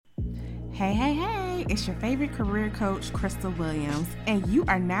Hey, it's your favorite career coach, Crystal Williams, and you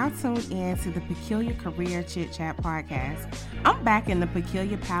are now tuned in to the Peculiar Career Chit Chat podcast. I'm back in the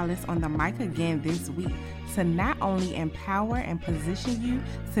Peculiar Palace on the mic again this week to not only empower and position you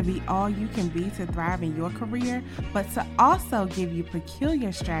to be all you can be to thrive in your career, but to also give you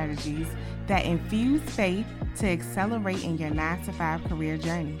peculiar strategies that infuse faith to accelerate in your 9-to-5 career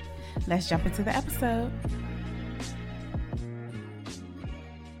journey. Let's jump into the episode.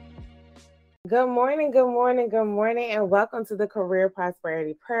 Good morning, and welcome to the Career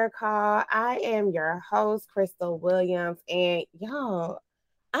Prosperity Prayer Call. I am your host, Crystal Williams, and y'all,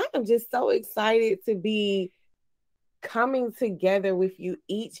 I am just so excited to be coming together with you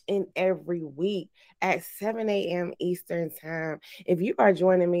each and every week at 7 a.m. Eastern Time. If you are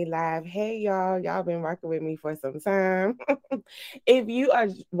joining me live, hey y'all been rocking with me for some time. If you are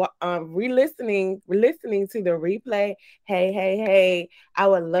listening to the replay, hey, I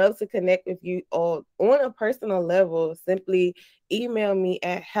would love to connect with you all on a personal level. Simply email me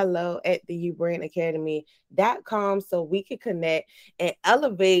at hello@theubrandacademy.com so we can connect and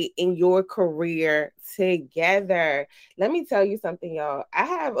elevate in your career together. Let me tell you something, y'all. I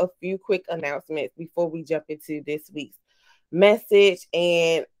have a few quick announcements before we jump into this week's message.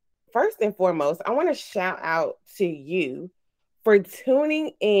 And first and foremost, I want to shout out to you for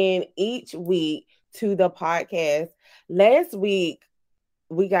tuning in each week to the podcast. Last week,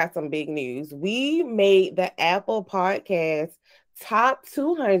 we got some big news. We made the Apple Podcast top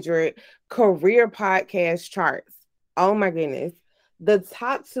 200 career podcast charts. Oh my goodness. The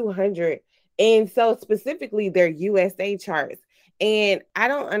top 200. And so specifically their USA charts. And I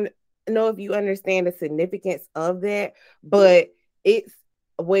don't know if you understand the significance of that, but it's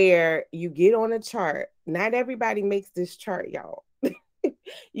where you get on a chart. Not everybody makes this chart, y'all.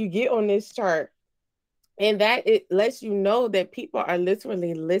 You get on this chart, and that it lets you know that people are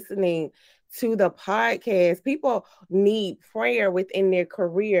literally listening to the podcast. People need prayer within their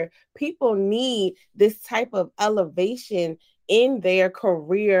career. People need this type of elevation in their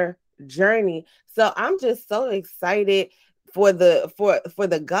career journey. So I'm just so excited for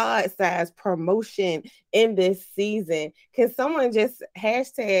the God-sized promotion in this season. Can someone just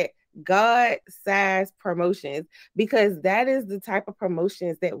hashtag God-sized promotions? Because that is the type of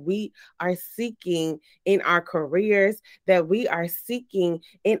promotions that we are seeking in our careers, that we are seeking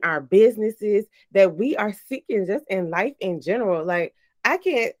in our businesses, that we are seeking just in life in general. Like I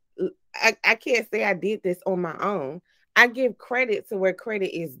can't say I did this on my own. I give credit to where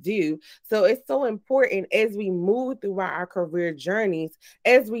credit is due. So it's so important as we move throughout our career journeys,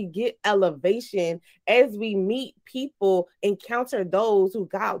 as we get elevation, as we meet people, encounter those who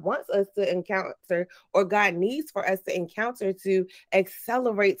God wants us to encounter or God needs for us to encounter to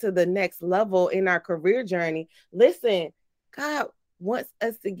accelerate to the next level in our career journey. Listen, God wants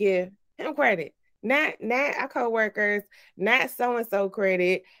us to give him credit, not our coworkers, not so-and-so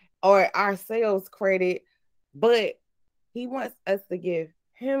credit or ourselves credit, but he wants us to give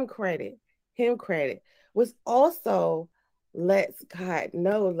him credit, which also lets God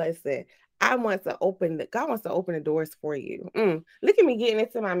know, listen, God wants to open the doors for you. Look at me getting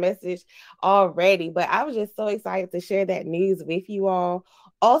into my message already, but I was just so excited to share that news with you all.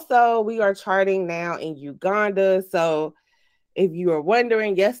 Also, we are charting now in Uganda. So if you are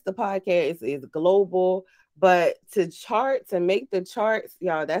wondering, yes, the podcast is global, but to make the charts,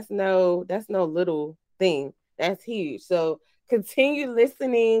 y'all, that's no little thing. That's huge. So continue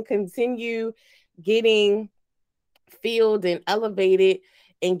listening, continue getting filled and elevated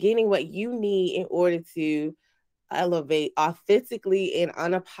and getting what you need in order to elevate authentically and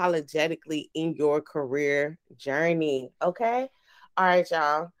unapologetically in your career journey. Okay. All right,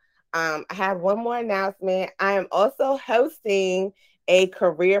 y'all. I have one more announcement. I am also hosting a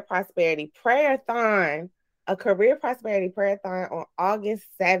career prosperity prayer-a-thon on August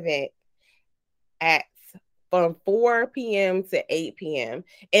 7th from 4 p.m. to 8 p.m.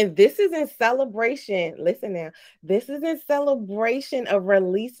 And this is in celebration. Listen now, this is in celebration of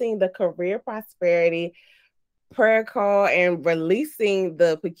releasing the Career Prosperity Prayer Call and releasing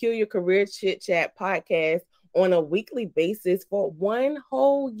the Peculiar Career Chit Chat podcast on a weekly basis for one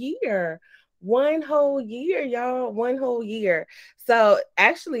whole year. One whole year, y'all. One whole year. So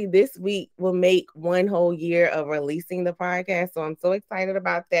actually this week will make one whole year of releasing the podcast. So I'm so excited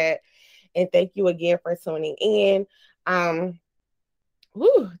about that. And thank you again for tuning in. That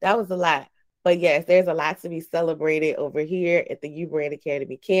was a lot. But yes, there's a lot to be celebrated over here at the Brand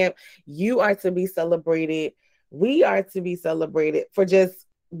Academy camp. You are to be celebrated. We are to be celebrated for just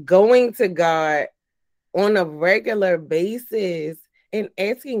going to God on a regular basis and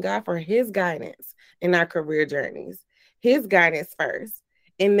asking God for his guidance in our career journeys. His guidance first.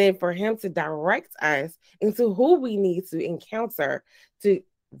 And then for him to direct us into who we need to encounter to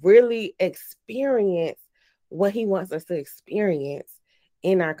really experience what he wants us to experience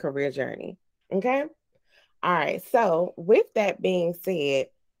in our career journey. Okay. All right. So, with that being said,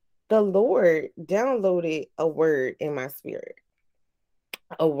 the Lord downloaded a word in my spirit,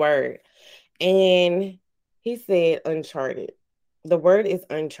 a word. And he said, Uncharted. The word is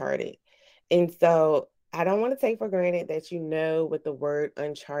uncharted. And so, I don't want to take for granted that you know what the word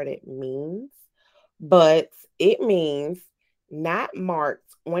uncharted means, but it means not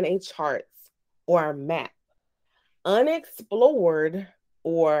marked on a chart or a map, unexplored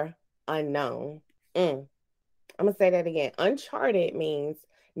or unknown. I'm going to say that again. Uncharted means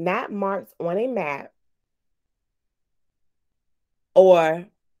not marked on a map or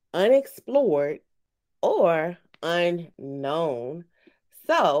unexplored or unknown.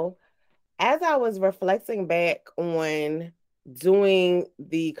 So, as I was reflecting back on doing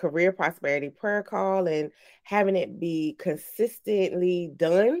the career prosperity prayer call and having it be consistently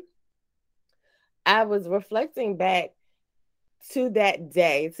done, I was reflecting back to that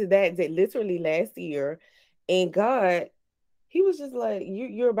day, literally last year. And God, he was just like,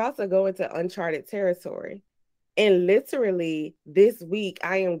 you're about to go into uncharted territory. And literally this week,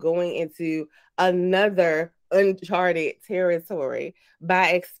 I am going into another uncharted territory by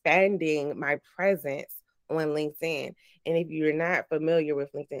expanding my presence on LinkedIn. And if you're not familiar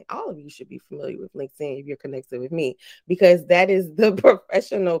with LinkedIn, all of you should be familiar with LinkedIn if you're connected with me, because that is the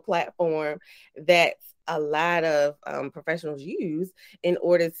professional platform that a lot of professionals use in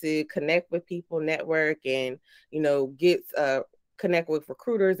order to connect with people, network, and get connect with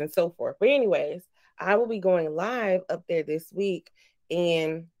recruiters and so forth. But anyways, I will be going live up there this week,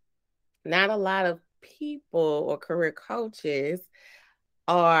 and not a lot of people or career coaches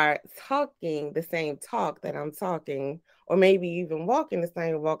are talking the same talk that I'm talking, or maybe even walking the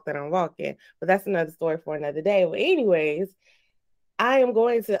same walk that I'm walking. But that's another story for another day. But anyways, I am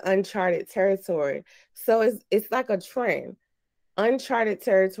going to uncharted territory. So it's like a trend. Uncharted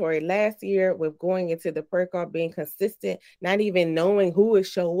territory last year with going into the prayer call, being consistent, not even knowing who would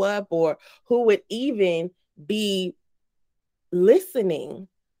show up or who would even be listening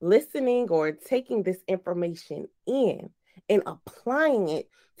or taking this information in and applying it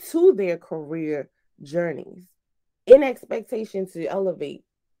to their career journeys in expectation to elevate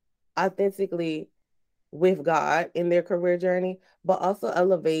authentically with God in their career journey, but also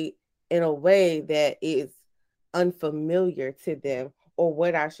elevate in a way that is unfamiliar to them, or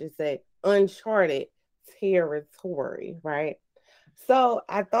what I should say, uncharted territory, right? So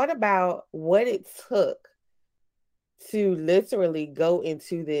I thought about what it took to literally go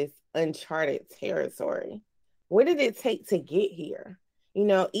into this uncharted territory. What did it take to get here?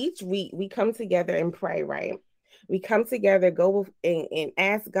 Each week we come together and pray, right? We come together, go and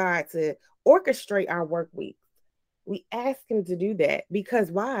ask God to orchestrate our work week. We ask him to do that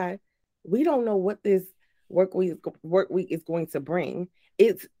because why? We don't know what this work week is going to bring.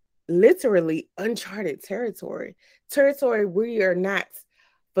 It's literally uncharted territory we are not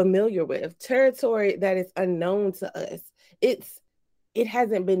familiar with, territory that is unknown to us. It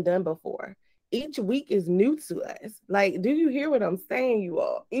hasn't been done before. Each week is new to us. Like, do you hear what I'm saying, you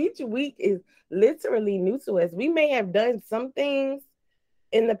all? Each week is literally new to us. We may have done some things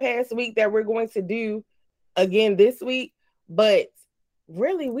in the past week that we're going to do again this week, but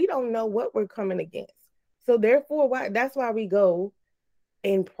really we don't know what we're coming against. So therefore, that's why we go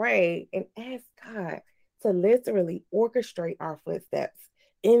and pray and ask God to literally orchestrate our footsteps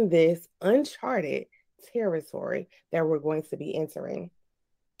in this uncharted territory that we're going to be entering.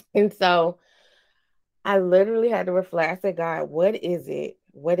 And so I literally had to reflect. I said, God, what is it?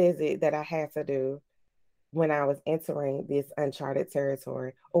 What is it that I had to do when I was entering this uncharted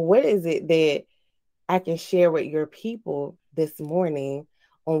territory? Or what is it that I can share with your people this morning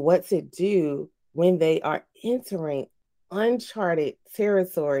on what to do when they are entering uncharted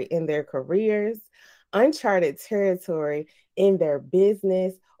territory in their careers, uncharted territory in their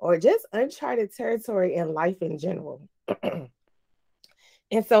business, or just uncharted territory in life in general?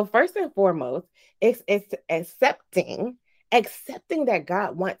 And so, first and foremost, it's accepting that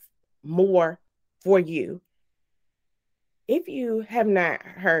God wants more for you. If you have not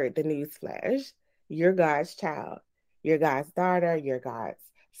heard the news flash, you're God's child, you're God's daughter, you're God's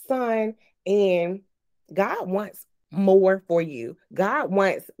son, and God wants more for you. God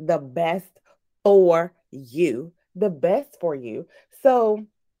wants the best for you, the best for you. So,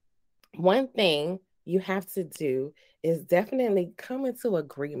 one thing you have to do is definitely come into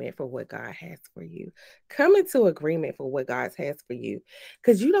agreement for what God has for you. Come into agreement for what God has for you,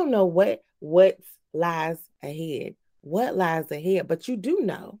 because you don't know what lies ahead. what lies ahead, but you do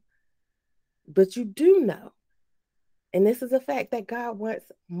know. But you do know, and this is a fact, that God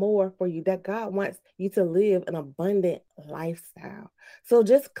wants more for you, that God wants you to live an abundant lifestyle. So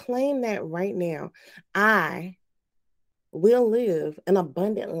just claim that right now. I will live an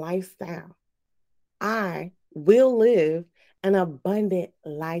abundant lifestyle. I will live an abundant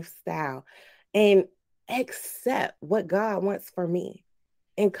lifestyle and accept what God wants for me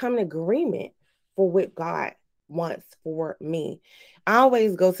and come in agreement for what God wants for me. I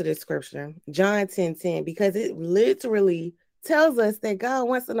always go to the scripture, John 10:10, because it literally tells us that God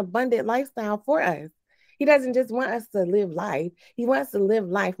wants an abundant lifestyle for us. He doesn't just want us to live life, He wants to live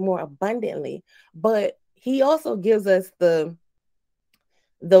life more abundantly. But He also gives us the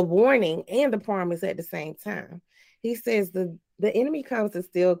warning and the promise at the same time. He says the enemy comes to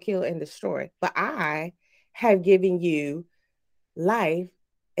steal, kill, and destroy, but I have given you life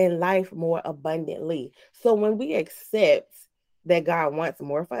and life more abundantly. So when we accept that God wants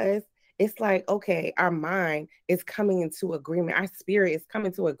more for us, it's like, okay, our mind is coming into agreement. Our spirit is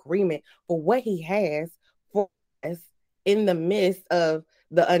coming to agreement for what He has for us in the midst of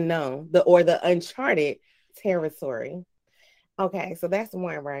the unknown, the uncharted territory. Okay, so that's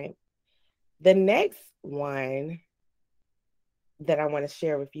one, right? The next one that I want to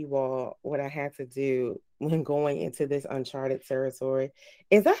share with you all, what I had to do when going into this uncharted territory,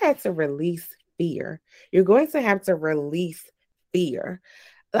 is I had to release fear. You're going to have to release fear.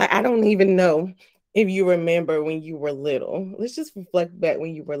 Like, I don't even know if you remember when you were little. Let's just reflect back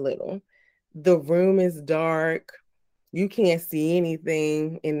when you were little. The room is dark. You can't see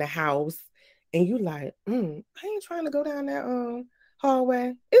anything in the house. And you like, I ain't trying to go down that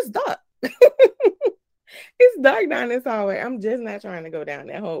hallway. It's dark. It's dark down this hallway. I'm just not trying to go down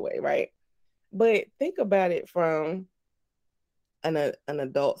that hallway, right? But think about it from an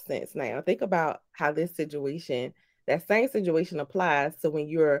adult sense now. Think about how that same situation applies to when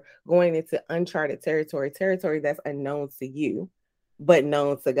you're going into uncharted territory that's unknown to you, but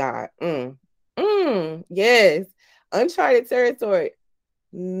known to God. Yes, uncharted territory,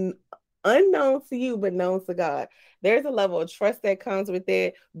 unknown to you, but known to God. There's a level of trust that comes with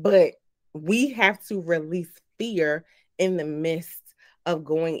it, but we have to release fear in the midst of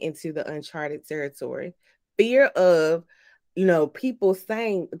going into the uncharted territory. Fear of, people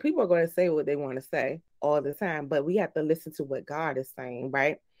are going to say what they want to say all the time, but we have to listen to what God is saying,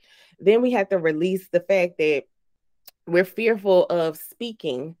 right? Then we have to release the fact that we're fearful of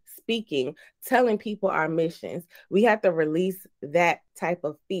speaking, telling people our missions. We have to release that type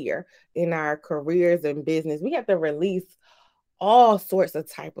of fear in our careers and business. We have to release all sorts of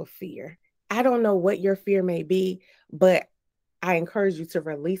type of fear. I don't know what your fear may be, but I encourage you to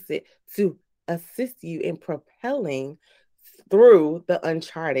release it to assist you in propelling through the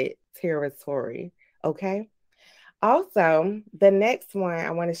uncharted territory. Okay. Also, the next one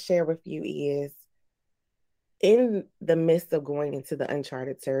I want to share with you is, in the midst of going into the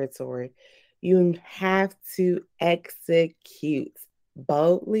uncharted territory, you have to execute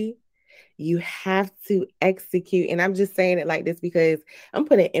boldly. You have to execute. And I'm just saying it like this because I'm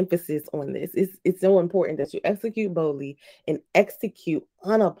putting emphasis on this. It's so important that you execute boldly and execute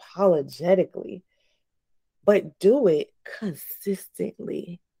unapologetically, but do it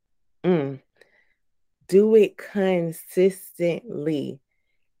consistently. Do it consistently.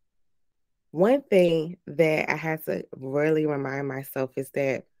 One thing that I have to really remind myself is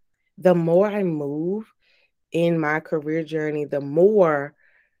that the more I move in my career journey, the more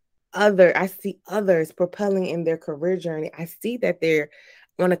I see others propelling in their career journey. I see that they're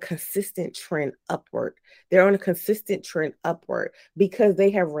on a consistent trend upward. They're on a consistent trend upward because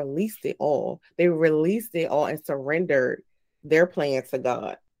they have released it all. They released it all and surrendered their plan to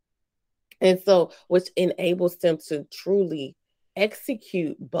God. And so, which enables them to truly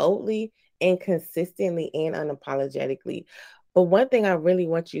execute boldly and consistently and unapologetically. But one thing I really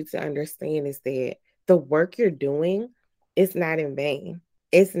want you to understand is that the work you're doing is not in vain.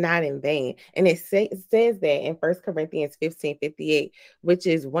 It's not in vain. And it says that in 1 Corinthians 15:58, which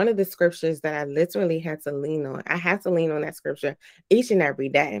is one of the scriptures that I literally had to lean on. I have to lean on that scripture each and every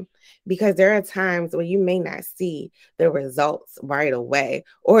day because there are times where you may not see the results right away,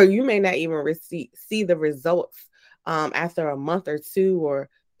 or you may not even see the results after a month or two or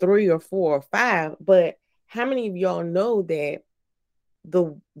 3 or 4 or 5. But how many of y'all know that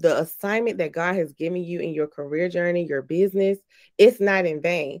the assignment that God has given you in your career journey, your business, it's not in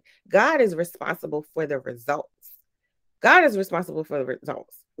vain? God is responsible for the results. God is responsible for the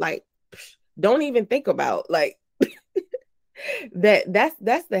results. Like, don't even think about like that's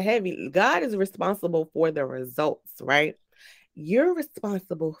the heavy. God is responsible for the results, right? You're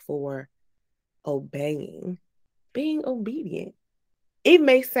responsible for obeying. being obedient. It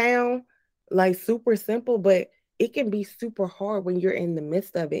may sound like super simple, but it can be super hard when you're in the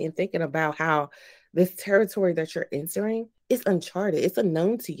midst of it and thinking about how this territory that you're entering is uncharted. It's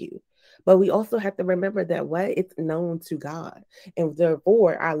unknown to you. But we also have to remember that what it's known to God. And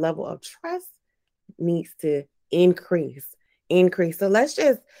therefore, our level of trust needs to increase. Increase. So let's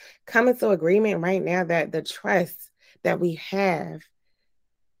just come into agreement right now that the trust that we have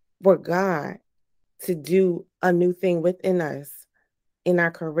for God to do a new thing within us, in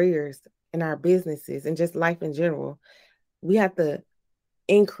our careers, in our businesses, and just life in general, we have to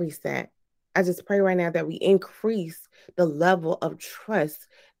increase that. I just pray right now that we increase the level of trust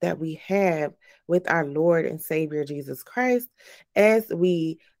that we have with our Lord and Savior Jesus Christ as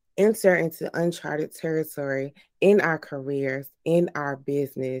we enter into uncharted territory in our careers, in our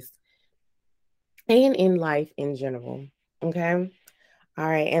business, and in life in general. Okay. All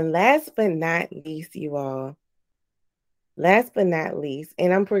right. And last but not least, you all, last but not least,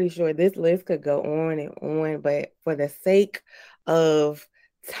 and I'm pretty sure this list could go on and on, but for the sake of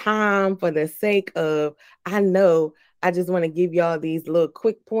time, for the sake of, I know I just want to give y'all these little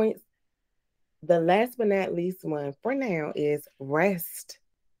quick points. The last but not least one for now is rest.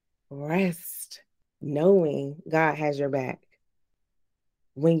 Rest. Knowing God has your back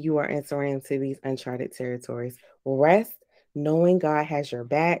when you are entering into these uncharted territories. Rest, knowing God has your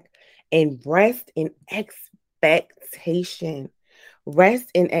back, and rest in expectation.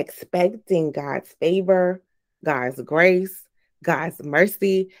 Rest in expecting God's favor, God's grace, God's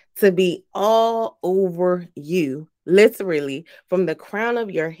mercy to be all over you. Literally, from the crown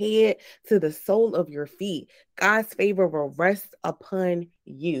of your head to the sole of your feet, God's favor will rest upon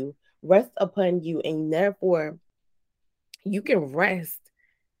you. Rest upon you, and therefore you can rest.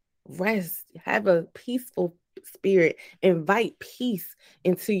 Rest, have a peaceful spirit, invite peace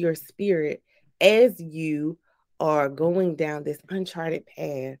into your spirit as you are going down this uncharted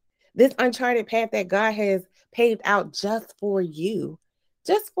path that God has paved out just for you,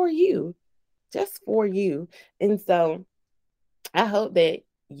 just for you, just for you. And so I hope that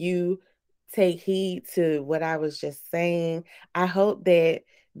you take heed to what I was just saying. I hope that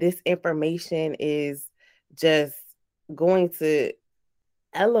this information is just going to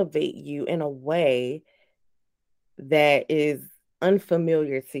elevate you in a way that is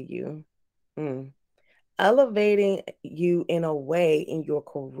unfamiliar to you. Elevating you in a way in your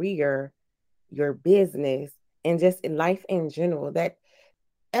career, your business, and just in life in general, that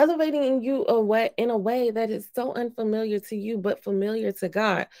elevating you in a way that is so unfamiliar to you but familiar to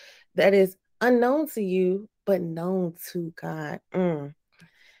God, that is unknown to you but known to God.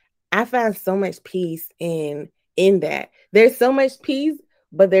 I find so much peace in that. There's so much peace,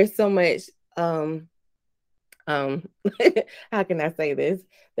 but there's so much how can I say this?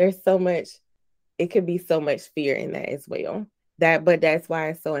 There's so much, it could be so much fear in that as well. But that's why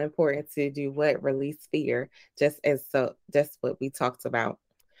it's so important to do what? Release fear, just what we talked about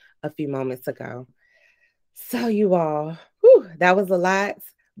a few moments ago. So you all, that was a lot,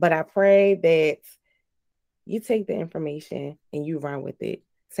 but I pray that you take the information and you run with it.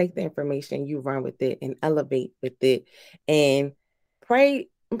 Take the information, you run with it and elevate with it, and pray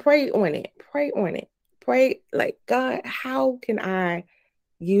on it. Pray on it. Pray like, God, how can I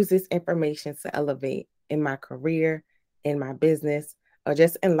use this information to elevate in my career, in my business, or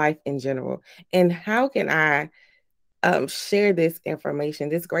just in life in general? And how can I share this information,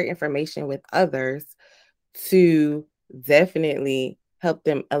 this great information with others to definitely help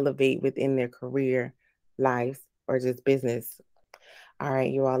them elevate within their career, lives, or just business? All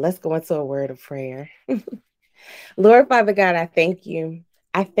right, you all, let's go into a word of prayer. Lord, Father God, I thank you.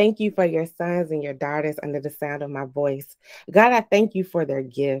 I thank you for your sons and your daughters under the sound of my voice. God, I thank you for their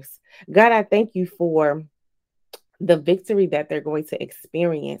gifts. God, I thank you for the victory that they're going to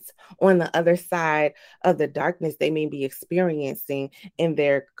experience on the other side of the darkness they may be experiencing in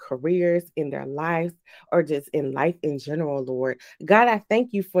their careers, in their lives, or just in life in general, Lord. God, I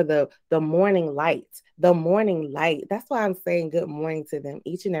thank you for the morning light, the morning light. That's why I'm saying good morning to them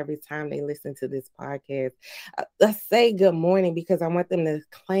each and every time they listen to this podcast. I say good morning because I want them to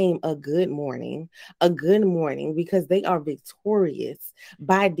claim a good morning because they are victorious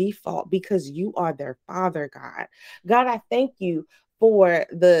by default because you are their Father, God. God, I thank you for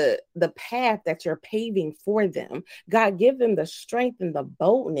the path that you're paving for them. God, give them the strength and the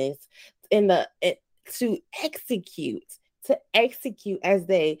boldness to execute as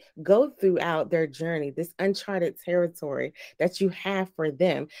they go throughout their journey, this uncharted territory that you have for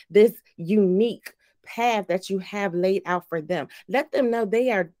them, this unique path that you have laid out for them. Let them know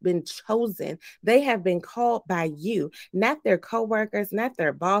they are been chosen. They have been called by you, not their coworkers, not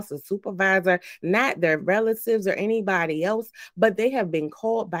their boss or supervisor, not their relatives or anybody else, but they have been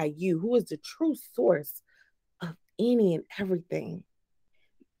called by you, who is the true source of any and everything.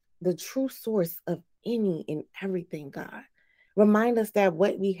 The true source of any and everything, God. Remind us that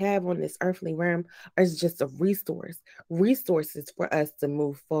what we have on this earthly realm is just a resources for us to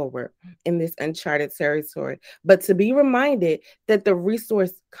move forward in this uncharted territory. But to be reminded that the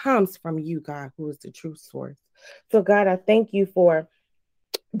resource comes from you, God, who is the true source. So, God, I thank you for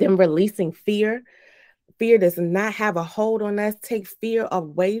them releasing fear. Fear does not have a hold on us. Take fear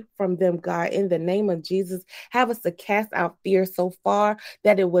away from them, God, in the name of Jesus. Have us to cast out fear so far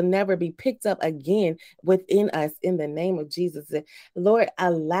that it will never be picked up again within us in the name of Jesus. And Lord,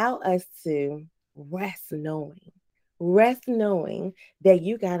 allow us to rest knowing that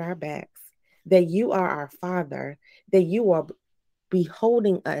you got our backs, that you are our Father, that you are be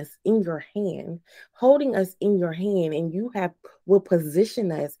holding us in your hand, holding us in your hand, and you have will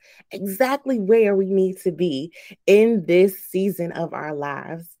position us exactly where we need to be in this season of our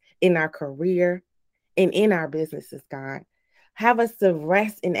lives, in our career, and in our businesses, God. Have us to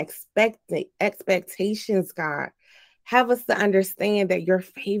rest in expectations, God. Have us to understand that your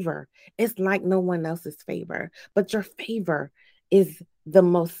favor is like no one else's favor, but your favor is the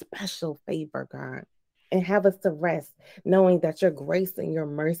most special favor, God. And have us to rest knowing that your grace and your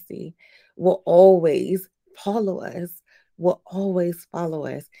mercy will always follow us, will always follow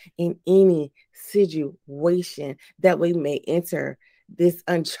us in any situation that we may enter this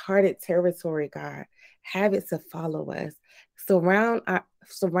uncharted territory, God. Have it to follow us. Surround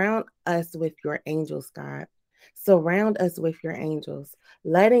us with your angels, God. Surround us with your angels,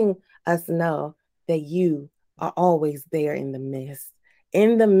 letting us know that you are always there in the midst,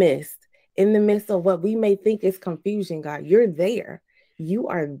 in the midst of what we may think is confusion, God. You're there. You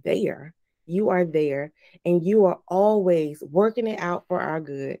are there. You are there, and you are always working it out for our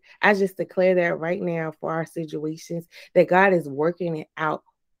good. I just declare that right now for our situations, that God is working it out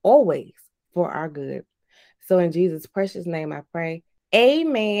always for our good. So in Jesus' precious name, I pray.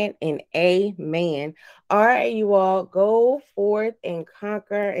 Amen and amen. All right, you all, go forth and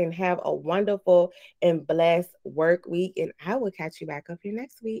conquer and have a wonderful and blessed work week. And I will catch you back up here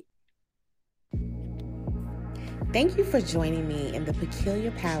next week. Thank you for joining me in the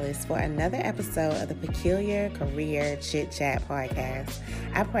Peculiar Palace for another episode of the Peculiar Career Chit Chat podcast.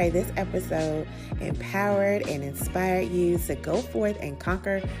 I pray this episode empowered and inspired you to go forth and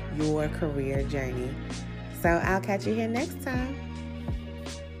conquer your career journey. So I'll catch you here next time.